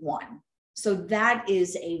to a 1. So that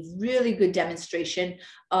is a really good demonstration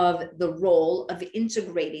of the role of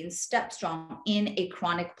integrating StepStrong in a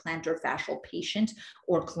chronic plantar fascial patient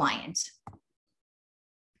or client.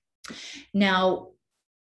 Now,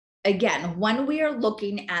 again, when we are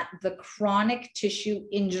looking at the chronic tissue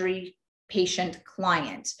injury patient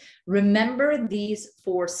client, remember these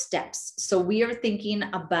 4 steps. So we are thinking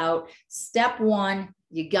about step 1,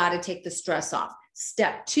 you got to take the stress off.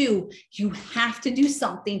 Step 2, you have to do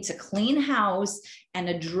something to clean house and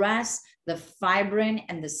address the fibrin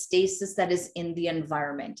and the stasis that is in the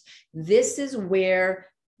environment. This is where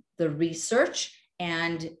the research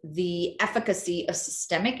and the efficacy of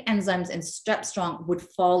systemic enzymes and StepStrong would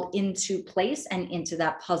fall into place and into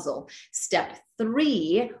that puzzle. Step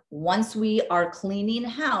 3, once we are cleaning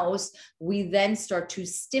house, we then start to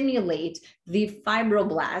stimulate the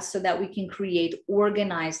fibroblasts so that we can create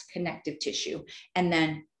organized connective tissue. And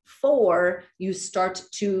then 4, you start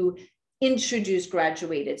to introduce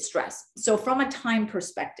graduated stress. So from a time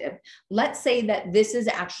perspective, let's say that this is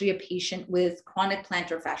actually a patient with chronic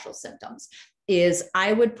plantar fascial symptoms.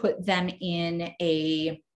 I would put them in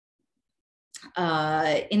an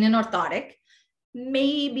orthotic,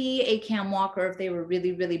 maybe a cam walker if they were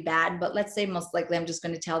really, really bad. But let's say most likely I'm just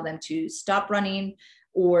going to tell them to stop running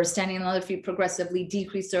or standing on their feet progressively,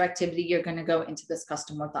 decrease their activity. You're going to go into this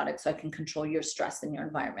custom orthotic so I can control your stress in your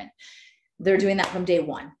environment. They're doing that from day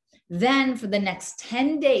 1. Then for the next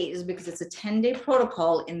 10 days, because it's a 10-day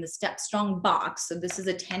protocol in the StepStrong box, so this is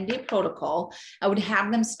a 10-day protocol, I would have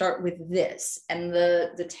them start with this. And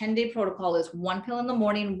the 10-day protocol is 1 pill in the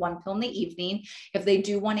morning, 1 pill in the evening. If they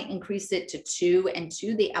do want to increase it to 2 and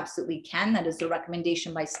 2, they absolutely can. That is the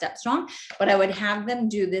recommendation by StepStrong. But I would have them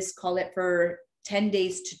do this, call it for 10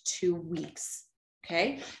 days to 2 weeks.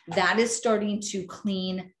 Okay, that is starting to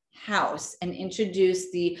clean house and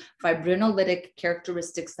introduce the fibrinolytic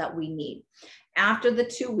characteristics that we need. After the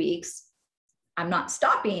 2 weeks, I'm not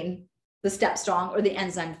stopping the StepStrong or the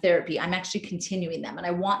enzyme therapy. I'm actually continuing them, and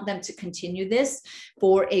I want them to continue this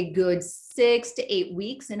for a good 6 to 8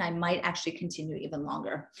 weeks, and I might actually continue even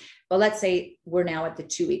longer. But let's say we're now at the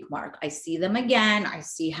 2-week mark. I see them again. I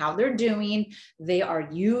see how they're doing. They are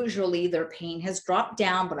usually, their pain has dropped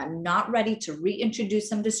down, but I'm not ready to reintroduce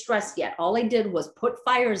them to stress yet. All I did was put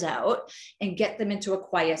fires out and get them into a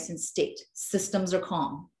quiescent state. Systems are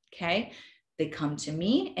calm, okay? They come to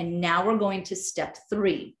me, and now we're going to step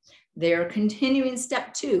 3. They're continuing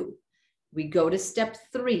step 2. We go to step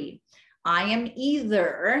 3. I am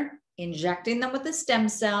either injecting them with a stem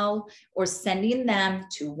cell or sending them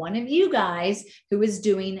to one of you guys who is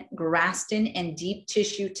doing Graston and deep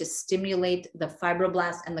tissue to stimulate the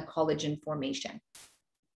fibroblasts and the collagen formation.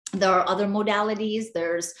 There are other modalities.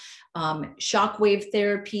 There's shockwave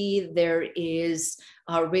therapy. There is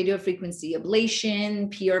radiofrequency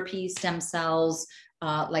ablation, PRP, stem cells,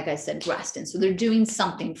 like I said, Graston. So they're doing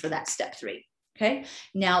something for that step 3. Okay.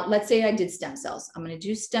 Now let's say I did stem cells. I'm going to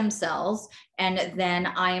do stem cells, and then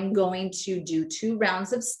I am going to do 2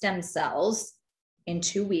 rounds of stem cells in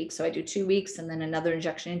 2 weeks. So I do 2 weeks and then another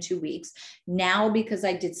injection in 2 weeks. Now, because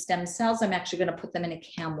I did stem cells, I'm actually going to put them in a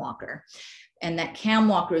cam walker. And that cam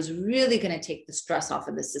walker is really going to take the stress off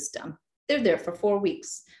of the system. They're there for 4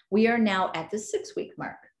 weeks. We are now at the 6-week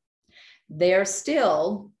mark. They're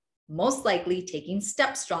still most likely taking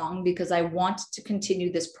StepStrong because I want to continue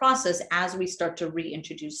this process as we start to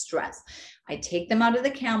reintroduce stress. I take them out of the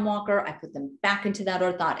cam walker, I put them back into that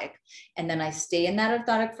orthotic, and then I stay in that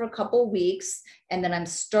orthotic for a couple of weeks, and then I'm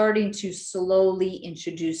starting to slowly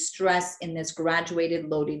introduce stress in this graduated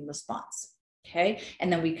loading response. Okay, and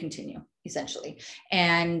then we continue essentially.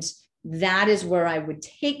 And that is where I would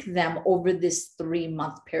take them over this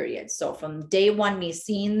 3-month period. So from day 1, me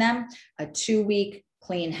seeing them, a 2-week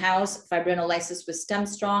clean house, fibrinolysis with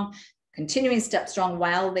StepStrong, continuing StepStrong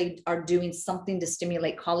while they are doing something to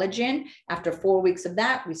stimulate collagen. After 4 weeks of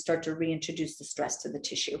that, we start to reintroduce the stress to the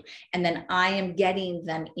tissue. And then I am getting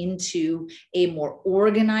them into a more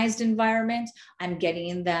organized environment. I'm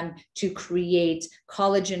getting them to create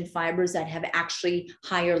collagen fibers that have actually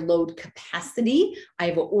higher load capacity.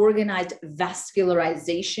 I've organized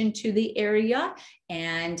vascularization to the area.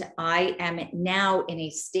 And I am now in a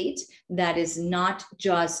state that is not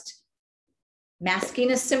just masking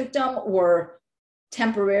a symptom or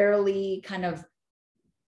temporarily kind of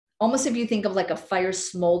almost, if you think of like a fire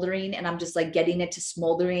smoldering and I'm just like getting it to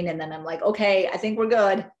smoldering and then I'm like, okay, I think we're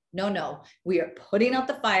good. No, we are putting out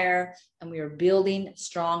the fire and we are building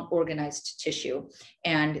strong, organized tissue.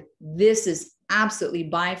 And this is absolutely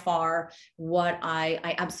by far what I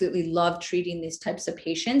absolutely love treating these types of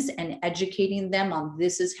patients and educating them on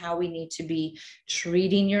this is how we need to be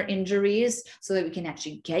treating your injuries so that we can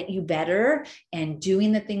actually get you better and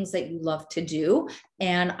doing the things that you love to do.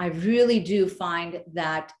 And I really do find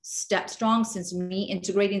that StepStrong, since me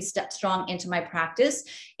integrating StepStrong into my practice,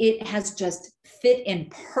 it has just fit in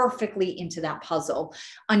perfectly into that puzzle.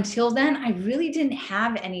 Until then, I really didn't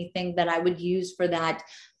have anything that I would use for that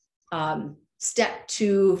step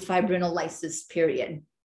 2 fibrinolysis period.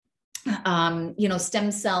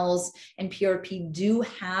 Stem cells and PRP do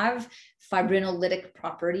have fibrinolytic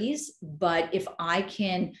properties, but if I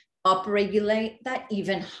can upregulate that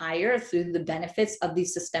even higher through the benefits of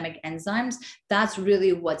these systemic enzymes, that's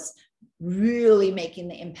really what's really making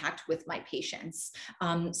the impact with my patients.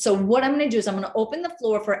 So what I'm going to do is I'm going to open the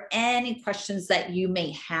floor for any questions that you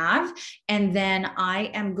may have, and then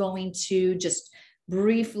I am going to just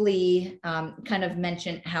briefly kind of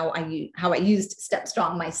mention how I used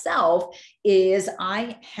StepStrong myself. Is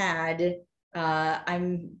I had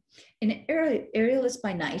I'm an aerialist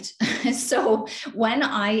by night. So when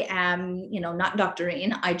I am, not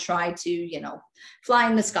doctoring, I try to, fly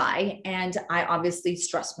in the sky, and I obviously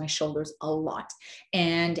stress my shoulders a lot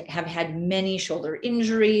and have had many shoulder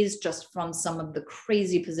injuries just from some of the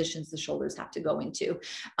crazy positions the shoulders have to go into,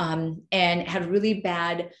 and had really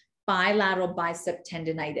bad bilateral bicep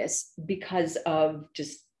tendonitis because of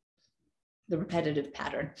just the repetitive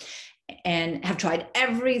pattern, and have tried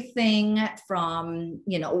everything from,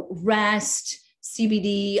 rest,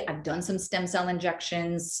 CBD. I've done some stem cell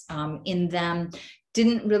injections in them.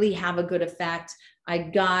 Didn't really have a good effect. I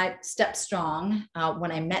got StepStrong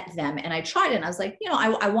when I met them, and I tried it. And I was like,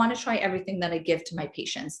 I want to try everything that I give to my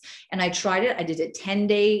patients. And I tried it. I did a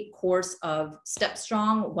 10-day course of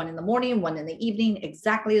StepStrong, 1 in the morning, 1 in the evening,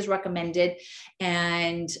 exactly as recommended.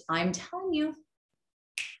 And I'm telling you,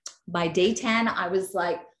 by day 10, I was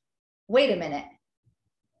like, wait a minute,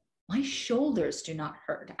 my shoulders do not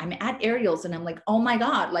hurt. I'm at aerials and I'm like, oh my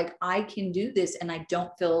God, like I can do this and I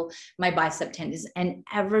don't feel my bicep tendons. And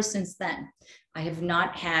ever since then, I have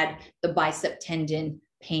not had the bicep tendon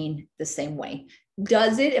pain the same way.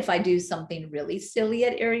 Does it if I do something really silly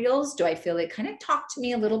at aerials? Do I feel it kind of talk to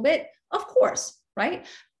me a little bit? Of course, right?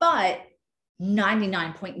 But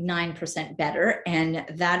 99.9% better. And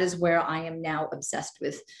that is where I am now obsessed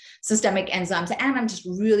with systemic enzymes. And I'm just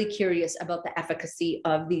really curious about the efficacy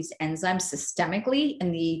of these enzymes systemically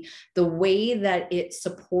and the way that it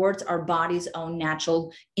supports our body's own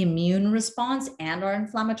natural immune response and our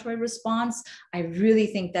inflammatory response. I really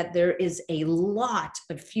think that there is a lot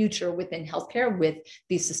of future within healthcare with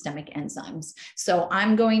these systemic enzymes. So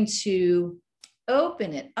I'm going to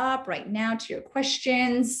open it up right now to your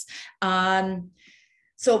questions.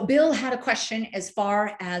 So Bill had a question as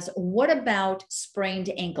far as what about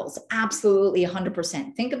sprained ankles? Absolutely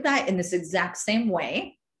 100%. Think of that in this exact same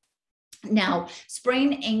way. Now,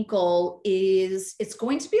 sprained ankle it's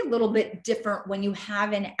going to be a little bit different when you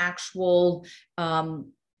have an actual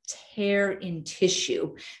tear in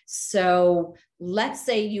tissue. So let's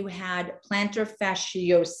say you had plantar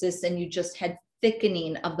fasciosis and you just had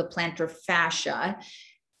thickening of the plantar fascia.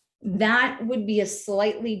 That would be a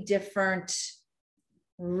slightly different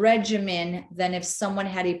regimen than if someone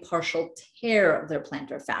had a partial tear of their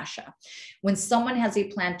plantar fascia. When someone has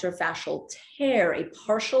a plantar fascial tear, a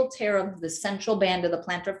partial tear of the central band of the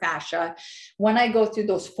plantar fascia, when I go through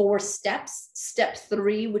those 4 steps, step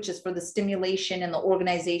 3, which is for the stimulation and the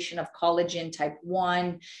organization of collagen type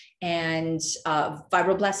 1 and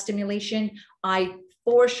fibroblast stimulation, I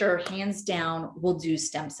for sure, hands down, will do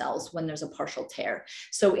stem cells when there's a partial tear.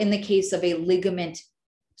 So in the case of a ligament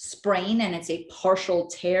sprain and it's a partial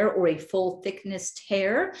tear or a full thickness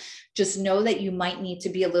tear, just know that you might need to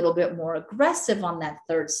be a little bit more aggressive on that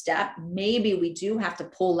 3rd step. Maybe we do have to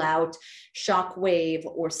pull out shockwave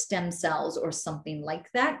or stem cells or something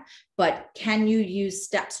like that. But can you use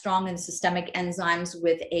StepStrong and systemic enzymes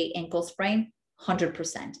with a ankle sprain?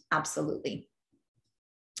 100%, absolutely.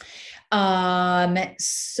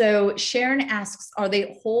 So Sharon asks, are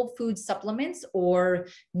they whole food supplements or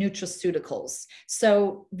nutraceuticals?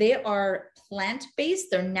 So they are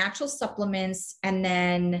plant-based, they're natural supplements. And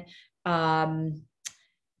then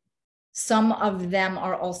some of them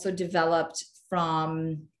are also developed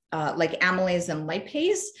from like amylase and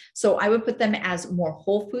lipase. So I would put them as more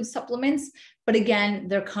whole food supplements, but again,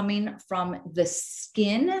 they're coming from the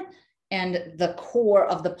skin and the core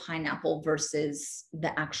of the pineapple versus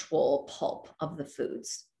the actual pulp of the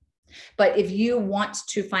foods. But if you want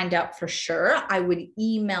to find out for sure, I would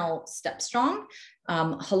email StepStrong,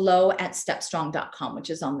 hello@stepstrong.com, which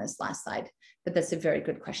is on this last slide. But that's a very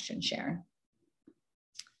good question, Sharon.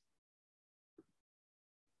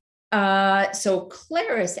 So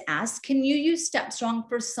Clarice asks, can you use StepStrong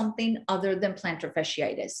for something other than plantar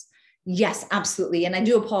fasciitis? Yes, absolutely. And I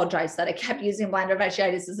do apologize that I kept using plantar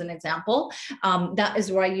fasciitis as an example. That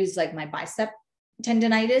is where I use like my bicep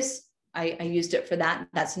tendonitis. I used it for that.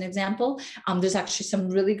 That's an example. There's actually some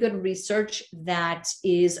really good research that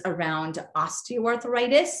is around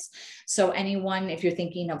osteoarthritis. So anyone, if you're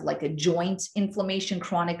thinking of like a joint inflammation,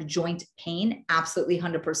 chronic joint pain, absolutely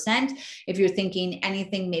 100%. If you're thinking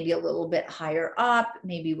anything maybe a little bit higher up,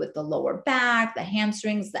 maybe with the lower back, the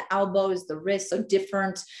hamstrings, the elbows, the wrists, so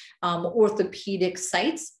different orthopedic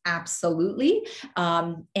sites, absolutely.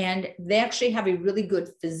 And they actually have a really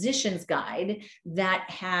good physician's guide that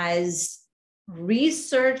has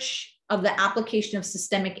research of the application of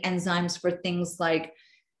systemic enzymes for things like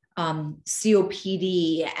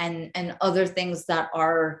COPD and other things that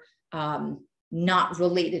are not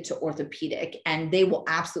related to orthopedic, and they will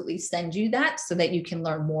absolutely send you that so that you can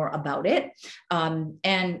learn more about it.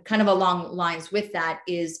 And kind of along lines with that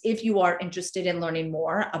is if you are interested in learning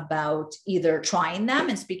more about either trying them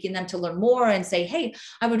and speaking them to learn more and say, hey,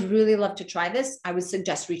 I would really love to try this, I would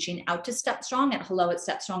suggest reaching out to StepStrong at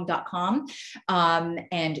hello@stepstrong.com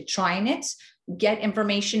and trying it. Get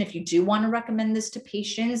information if you do want to recommend this to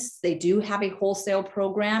patients. They do have a wholesale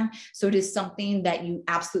program. So it is something that you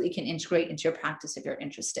absolutely can integrate into your practice if you're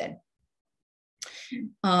interested.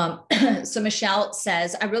 So Michelle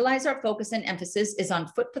says, I realize our focus and emphasis is on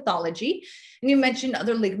foot pathology. And you mentioned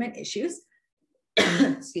other ligament issues,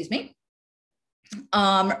 excuse me,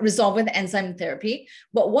 resolved with enzyme therapy.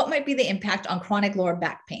 But what might be the impact on chronic lower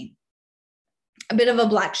back pain? A bit of a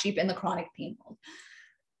black sheep in the chronic pain world.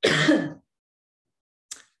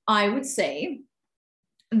 I would say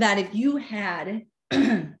that if you had,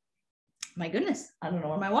 my goodness, I don't know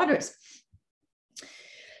where my water is.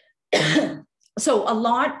 So a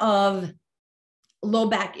lot of low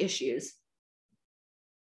back issues.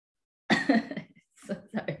 So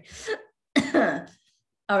sorry.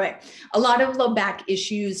 All right. A lot of low back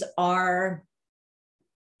issues are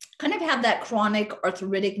kind of have that chronic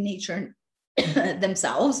arthritic nature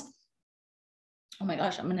themselves. Oh my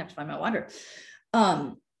gosh, I'm going to have to find my water.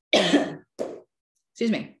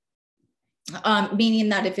 Excuse me, meaning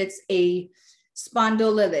that if it's a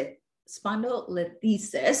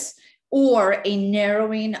spondylolisthesis or a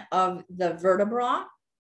narrowing of the vertebra,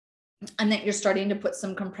 and that you're starting to put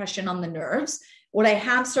some compression on the nerves, what I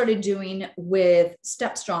have started doing with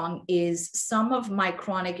StepStrong is some of my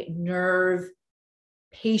chronic nerve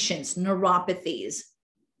patients, neuropathies,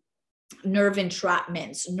 nerve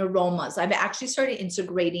entrapments, neuromas. I've actually started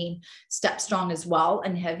integrating StepStrong as well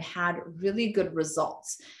and have had really good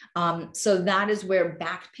results. So that is where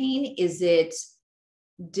back pain, is it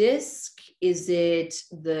disc? Is it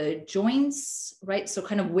the joints, right? So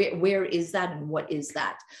kind of where is that and what is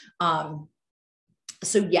that?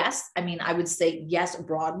 So yes, I mean, I would say yes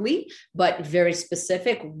broadly, but very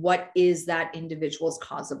specific. What is that individual's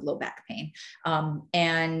cause of low back pain?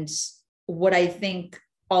 And what I think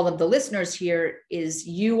all of the listeners here is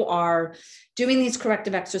you are doing these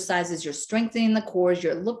corrective exercises, you're strengthening the cores,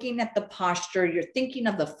 you're looking at the posture, you're thinking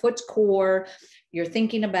of the foot core, you're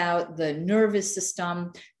thinking about the nervous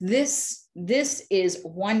system. This is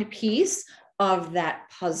one piece of that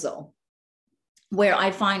puzzle where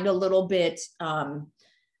I find a little bit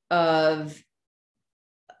of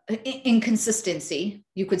inconsistency,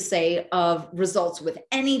 you could say, of results with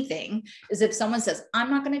anything is if someone says, I'm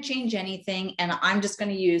not going to change anything and I'm just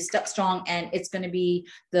going to use StepStrong and it's going to be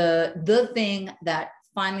the thing that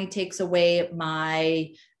finally takes away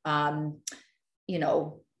my,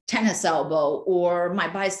 tennis elbow or my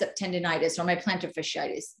bicep tendonitis or my plantar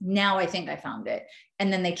fasciitis. Now I think I found it.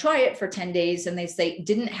 And then they try it for 10 days and they say,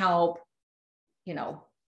 didn't help,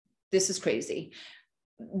 this is crazy.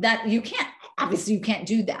 That you can't, obviously you can't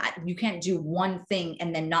do that. You can't do one thing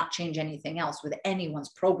and then not change anything else with anyone's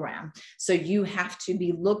program. So you have to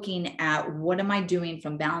be looking at what am I doing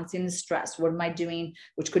from balancing the stress? What am I doing,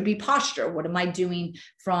 which could be posture? What am I doing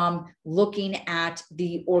from looking at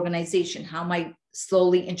the organization? How am I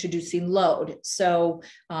slowly introducing load? So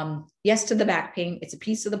yes to the back pain. It's a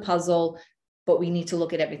piece of the puzzle, but we need to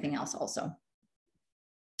look at everything else also.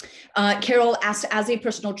 Carol asked, as a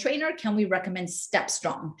personal trainer, can we recommend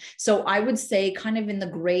StepStrong? So I would say kind of in the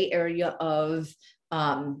gray area of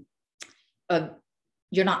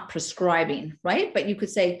you're not prescribing, right? But you could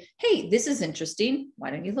say, hey, this is interesting.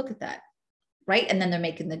 Why don't you look at that? Right? And then they're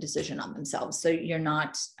making the decision on themselves. So you're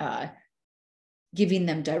not giving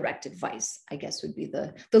them direct advice, I guess would be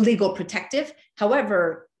the legal protective.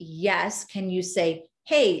 However, yes, can you say,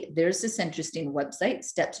 hey, there's this interesting website,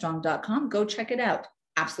 stepstrong.com, go check it out.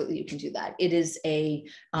 Absolutely, you can do that. It is a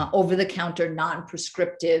over-the-counter,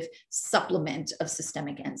 non-prescriptive supplement of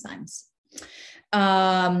systemic enzymes.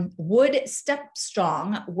 Would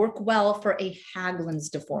StepStrong work well for a Haglund's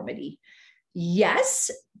deformity?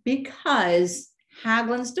 Yes, because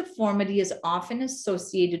Haglund's deformity is often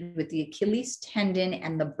associated with the Achilles tendon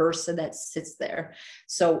and the bursa that sits there.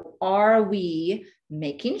 So are we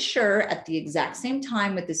making sure at the exact same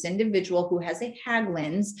time with this individual who has a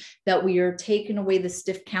Haglund's that we are taking away the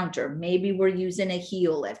stiff counter? Maybe we're using a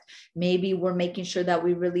heel lift. Maybe we're making sure that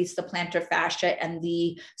we release the plantar fascia and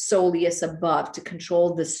the soleus above to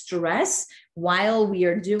control the stress while we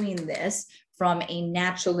are doing this from a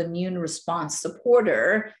natural immune response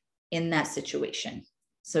supporter in that situation.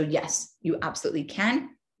 So yes, you absolutely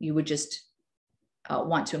can. You would just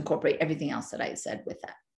want to incorporate everything else that I said with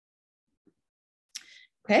that.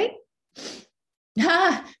 Okay.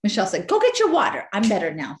 Michelle said, go get your water. I'm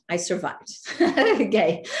better now. I survived.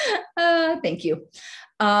 Okay. Thank you.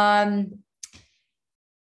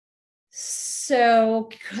 So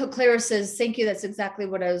Clara says, thank you. That's exactly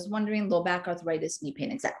what I was wondering. Low back arthritis, knee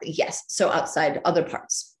pain. Exactly. Yes. So outside other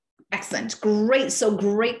parts. Excellent. Great. So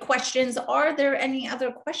great questions. Are there any other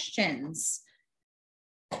questions?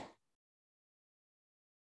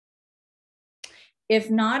 If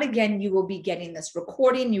not, again, you will be getting this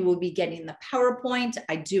recording. You will be getting the PowerPoint.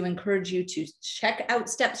 I do encourage you to check out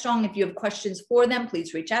StepStrong. If you have questions for them,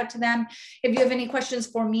 please reach out to them. If you have any questions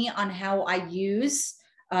for me on how I use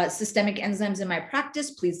systemic enzymes in my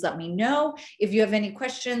practice, please let me know. If you have any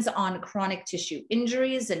questions on chronic tissue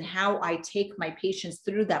injuries and how I take my patients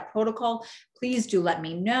through that protocol, please do let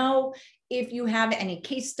me know. If you have any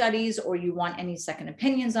case studies or you want any second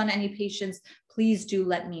opinions on any patients, please do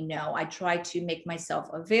let me know. I try to make myself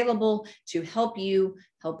available to help you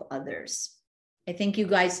help others. I thank you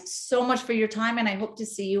guys so much for your time, and I hope to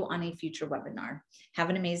see you on a future webinar. Have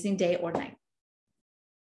an amazing day or night.